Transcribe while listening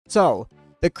So,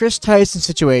 the Chris Tyson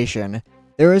situation,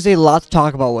 there is a lot to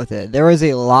talk about with it. There is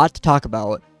a lot to talk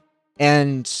about.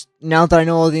 And now that I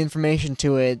know all the information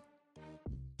to it,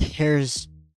 there's...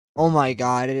 oh my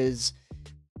god, it's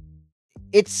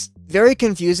very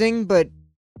confusing, but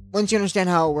once you understand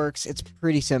how it works, it's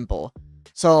pretty simple.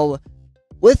 So,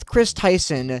 with Chris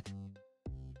Tyson,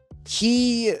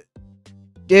 he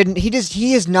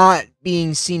is not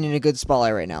being seen in a good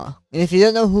spotlight right now. And if you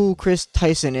don't know who Chris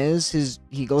Tyson is,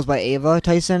 he goes by Ava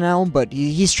Tyson now, but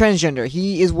he's transgender.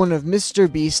 He is one of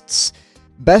MrBeast's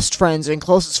best friends and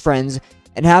closest friends,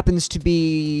 and happens to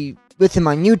be with him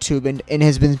on YouTube and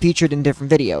has been featured in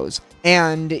different videos.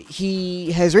 And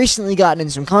he has recently gotten in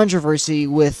some controversy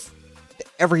with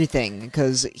everything,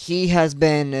 because he has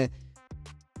been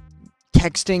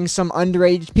texting some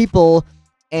underage people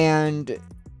and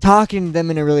talking to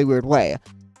them in a really weird way,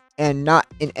 and not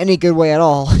in any good way at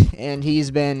all. And he's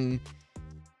been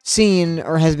seen,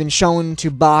 or has been shown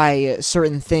to buy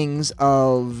certain things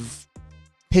of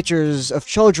pictures of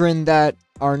children that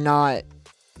are not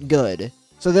good.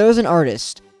 So there's an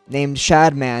artist named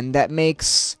Shadman that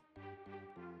makes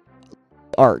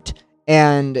art,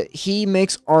 and he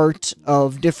makes art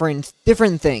of different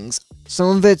things.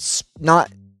 Some of it is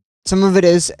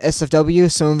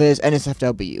SFW, some of it is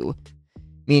NSFW,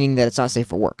 meaning that it's not safe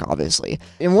for work, obviously.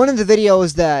 In one of the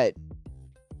videos that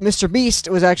MrBeast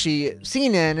was actually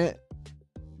seen in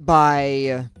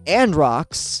by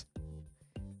Androx,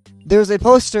 there's a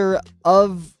poster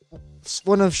of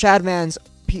one of Shadman's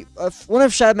piece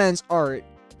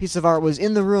of art was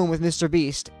in the room with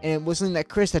MrBeast, and it was something that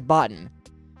Chris had bought.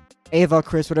 Ava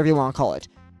Chris, whatever you want to call it.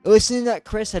 It was something that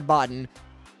Chris had bought,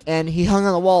 and he hung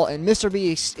on the wall, and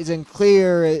MrBeast is in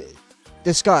clear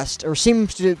disgust, or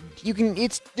seems to,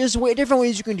 there's different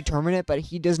ways you can determine it, but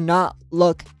he does not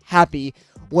look happy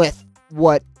with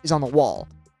what is on the wall.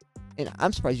 And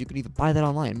I'm surprised you could even buy that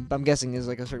online. I'm guessing there's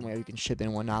like a certain way you can ship it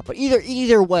and whatnot. But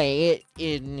either way,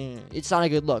 it's not a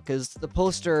good look, because the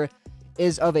poster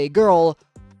is of a girl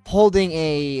holding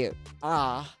a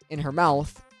in her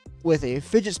mouth with a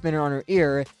fidget spinner on her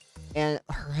ear, and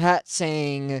her hat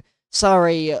saying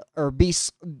sorry, or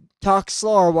talk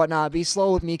slow or whatnot. Be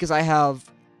slow with me because I have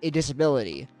a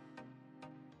disability.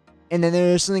 And then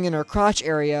there's something in her crotch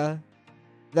area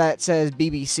that says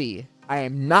BBC. I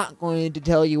am not going to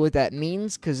tell you what that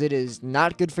means, because it is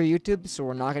not good for YouTube, so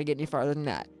we're not going to get any farther than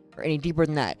that, or any deeper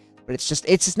than that. But it's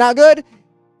just not good.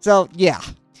 So, yeah.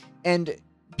 And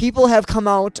people have come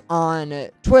out on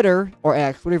Twitter, or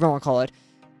X, whatever you want to call it,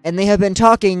 and they have been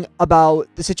talking about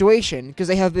the situation, because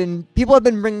people have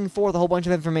been bringing forth a whole bunch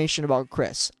of information about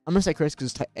Chris. I'm going to say Chris,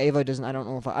 because Ava doesn't, I don't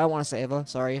know if I don't want to say Ava,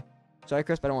 sorry. Sorry,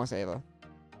 Chris, but I don't want to say Ava.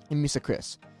 I'm used to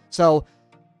Chris. So,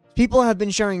 people have been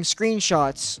sharing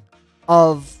screenshots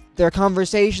of their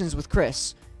conversations with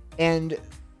Chris, and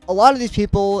a lot of these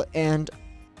people, and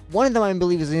one of them I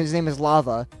believe his name is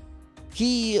Lava,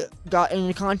 he got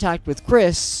in contact with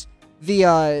Chris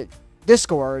via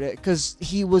Discord, because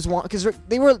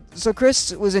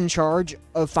Chris was in charge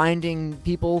of finding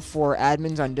people for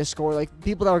admins on Discord, like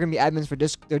people that were gonna be admins for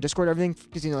their Discord and everything,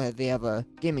 because you know they have a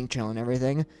gaming channel and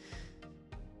everything.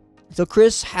 So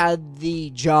Chris had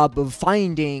the job of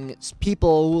finding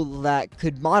people that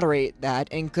could moderate that,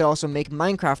 and could also make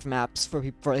Minecraft maps for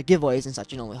the giveaways and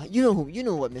such. You know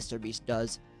what MrBeast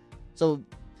does. So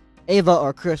Ava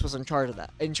or Chris was in charge of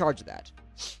that.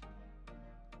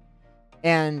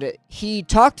 And he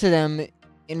talked to them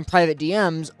in private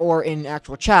DMs or in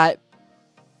actual chat,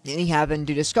 and he happened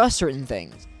to discuss certain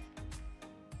things.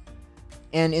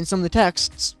 And in some of the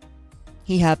texts,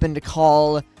 Chris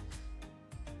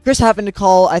happened to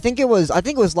call, I think it was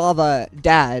Lava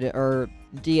Dad, or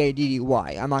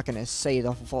D-A-D-D-Y. I'm not gonna say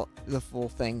the full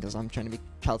thing, because I'm trying to be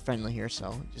child friendly here,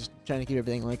 so just trying to keep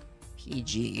everything like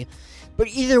PG. But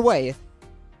either way,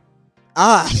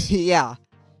 yeah.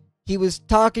 He's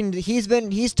talked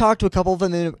to a couple of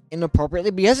them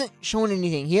inappropriately, but he hasn't shown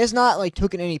anything. He has not, like,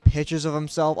 taken any pictures of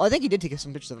himself. I think he did take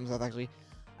some pictures of himself, actually.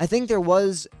 I think there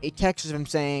was a text of him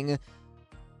saying,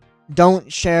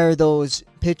 don't share those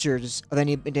pictures of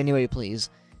anybody, please.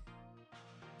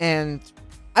 And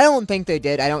I don't think they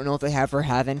did. I don't know if they have or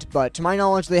haven't, but to my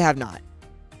knowledge, they have not.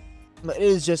 But it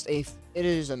is just it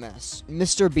is a mess.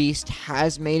 MrBeast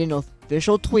has made an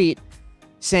official tweet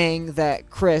saying that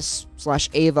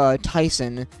Chris/Ava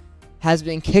Tyson has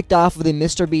been kicked off of the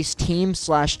MrBeast team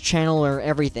 / channel or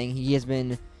everything.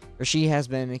 She has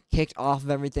been kicked off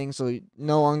of everything, so he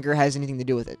no longer has anything to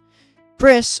do with it.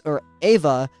 Chris, or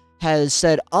Ava, has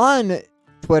said on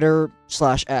Twitter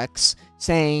 / X,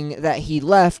 saying that he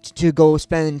left to go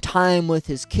spend time with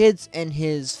his kids and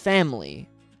his family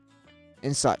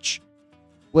and such.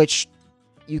 which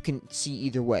you can see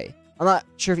either way. I'm not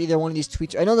sure if either one of these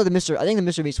tweets. I know that I think the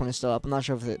MrBeast one is still up. I'm not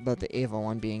sure about the Ava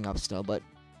one being up still, but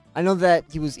I know that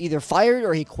he was either fired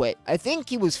or he quit. I think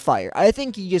he was fired. I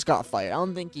think he just got fired. I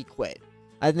don't think he quit.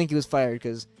 I think he was fired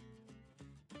because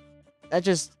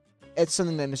it's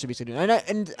something that MrBeast would do.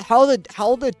 And how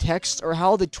the text or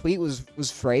how the tweet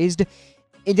was phrased,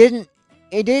 it didn't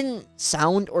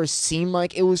sound or seem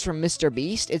like it was from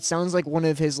MrBeast. It sounds like one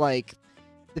of his, like,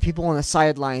 the people on the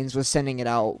sidelines was sending it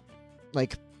out,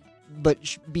 like, but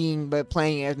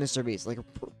playing as MrBeast, like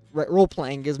role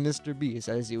playing as MrBeast,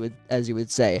 as you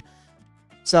would say.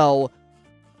 So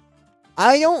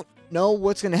I don't know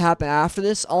what's gonna happen after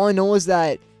this. All I know is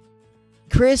that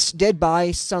Chris did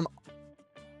buy some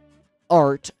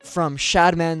art from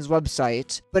Shadman's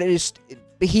website, but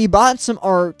he bought some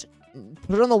art,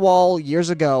 put it on the wall years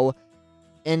ago,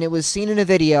 and it was seen in a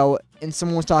video, and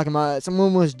someone was talking about it.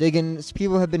 Someone was digging.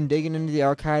 People have been digging into the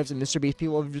archives of MrBeast.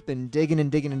 People have just been digging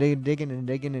and digging and digging and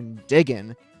digging and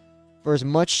digging for as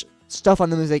much stuff on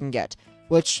them as they can get.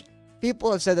 Which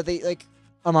people have said that they, like,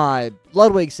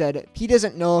 Ludwig said he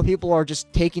doesn't know if people are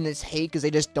just taking this hate because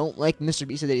they just don't like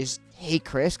MrBeast, so they just hate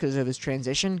Chris because of his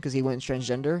transition, because he went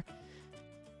transgender.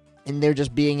 And they're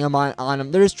just beating him on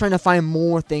him. They're just trying to find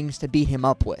more things to beat him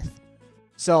up with.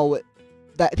 So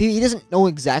that he doesn't know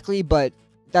exactly, but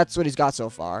that's what he's got so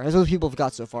far. That's what people have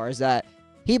got so far, is that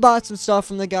he bought some stuff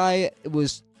from the guy. It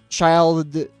was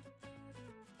child.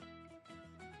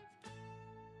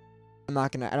 I'm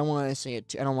not gonna. I don't want to say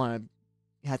it. I don't want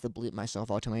to have to bleep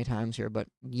myself out too many times here, but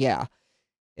yeah,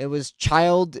 it was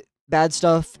child bad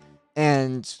stuff,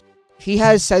 and he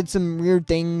has said some weird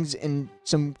things and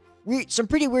some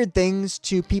pretty weird things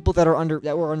to people that were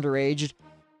underage.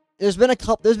 There's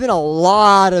been a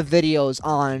lot of videos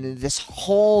on this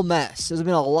whole mess. There's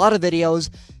been a lot of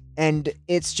videos, and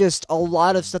it's just a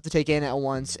lot of stuff to take in at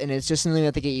once, and it's just something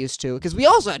that they get used to. Because we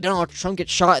also had Donald Trump get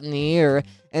shot in the ear,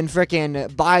 and frickin'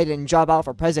 Biden job out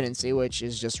for presidency, which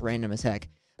is just random as heck.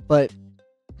 But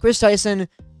Chris Tyson,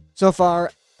 so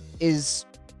far,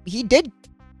 he didn't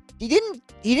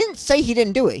say he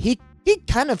didn't do it. He did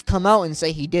kind of come out and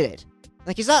say he did it.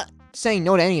 Like, he's not saying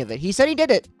no to any of it. He said he did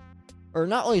it. Or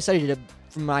not really said he did it,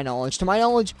 from my knowledge. To my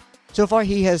knowledge, so far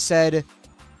he has said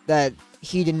that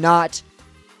he did not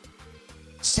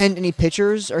send any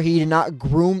pictures, or he did not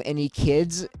groom any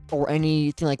kids, or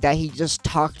anything like that. He just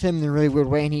talked to him in a really weird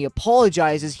way, and he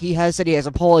apologizes. He has said he has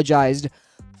apologized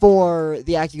for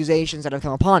the accusations that have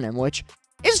come upon him, which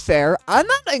is fair. I'm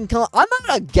not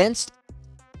against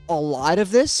a lot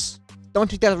of this. Don't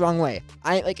take that the wrong way.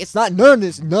 It's not,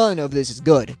 none of this is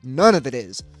good. None of it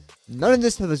is. None of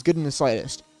this stuff is good in the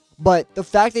slightest. But the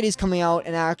fact that he's coming out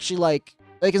and actually, like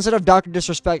instead of Dr.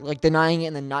 Disrespect, like, denying it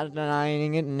and then not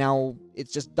denying it, and now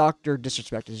it's just Dr.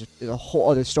 Disrespect is a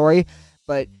whole other story.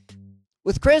 But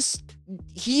with Chris,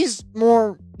 he's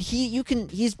better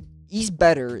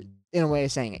in a way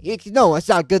of saying it. No, it's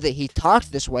not good that he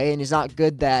talked this way, and it's not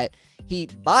good that he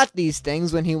bought these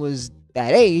things when he was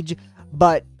that age,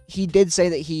 but he did say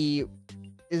that he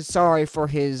is sorry for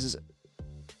his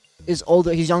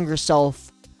younger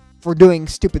self for doing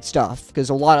stupid stuff, because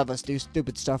a lot of us do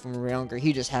stupid stuff when we're younger.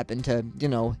 He just happened to,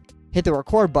 hit the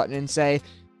record button and say,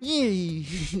 "Yay,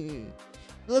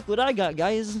 look what I got,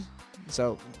 guys."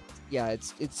 So, yeah,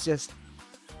 it's just,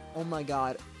 oh my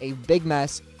god, a big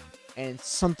mess, and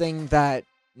something that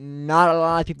not a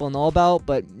lot of people know about,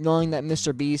 but knowing that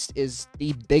MrBeast is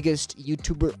the biggest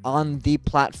YouTuber on the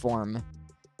platform,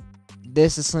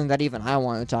 this is something that even I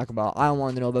wanted to talk about. I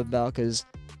wanted to know about, because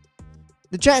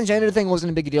the transgender thing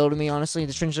wasn't a big deal to me, honestly.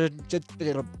 The transgender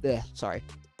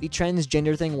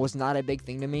thing was not a big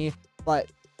thing to me, but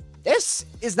this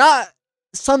is not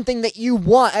something that you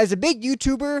want. As a big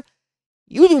YouTuber,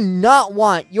 you do not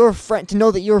want your friend to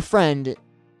know that your friend,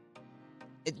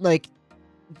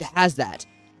 has that.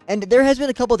 And there has been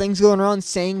a couple things going around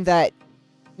saying that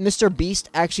MrBeast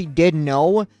actually did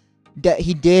know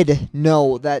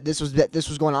that this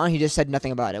was going on. He just said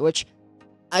nothing about it, which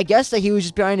I guess that he was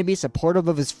just trying to be supportive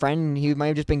of his friend, and he might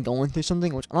have just been going through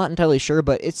something, which I'm not entirely sure,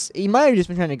 but he might have just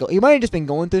been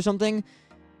going through something,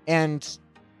 and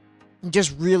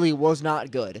just really was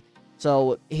not good.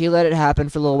 So he let it happen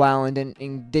for a little while and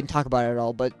didn't talk about it at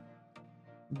all. But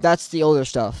that's the older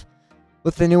stuff.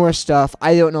 With the newer stuff,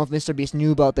 I don't know if MrBeast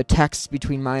knew about the texts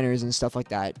between minors and stuff like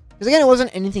that. Because again, it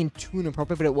wasn't anything too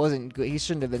inappropriate, but it wasn't good. He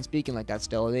shouldn't have been speaking like that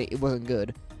still. It wasn't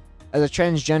good. As a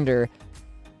transgender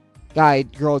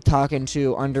girl talking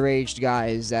to underage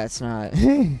guys, that's not...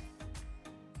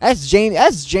 that's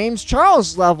James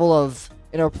Charles level of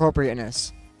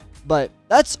inappropriateness. But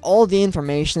that's all the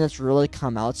information that's really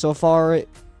come out so far.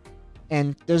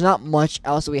 and there's not much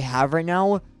else that we have right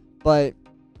now. But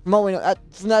from what we know,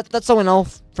 that's all we know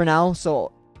for now.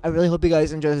 So I really hope you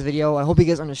guys enjoy this video. I hope you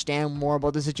guys understand more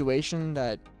about the situation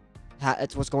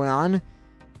that's what's going on,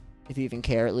 if you even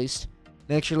care at least.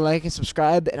 Make sure to like and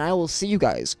subscribe, and I will see you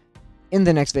guys in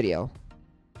the next video.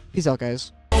 Peace out,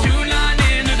 guys.